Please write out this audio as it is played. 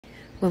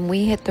When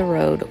we hit the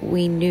road,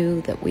 we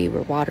knew that we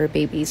were water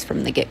babies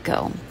from the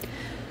get-go.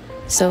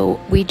 So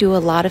we do a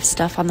lot of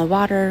stuff on the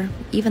water,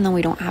 even though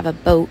we don't have a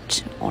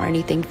boat or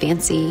anything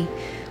fancy.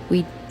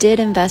 We did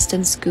invest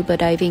in scuba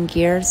diving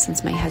gear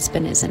since my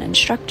husband is an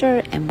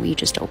instructor, and we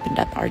just opened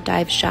up our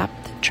dive shop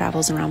that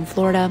travels around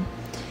Florida.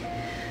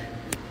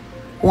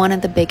 One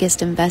of the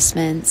biggest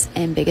investments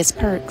and biggest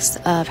perks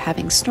of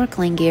having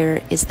snorkeling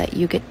gear is that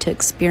you get to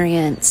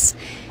experience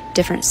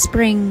different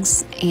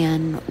springs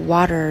and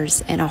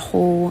waters in a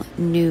whole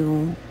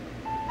new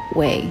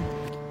way.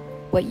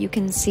 What you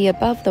can see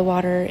above the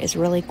water is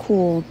really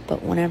cool,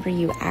 but whenever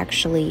you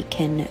actually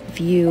can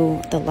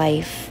view the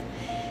life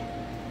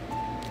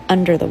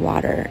under the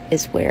water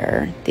is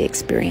where the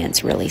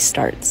experience really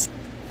starts.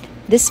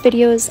 This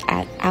video is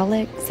at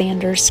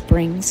Alexander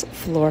Springs,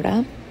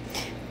 Florida.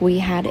 We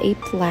had a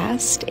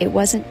blast. It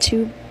wasn't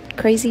too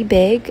crazy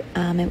big.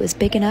 It was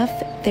big enough.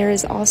 There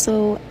is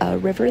also a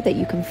river that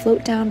you can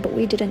float down, but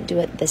we didn't do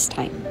it this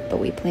time. But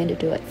we plan to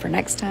do it for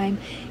next time,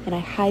 and I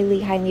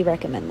highly, highly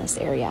recommend this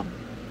area.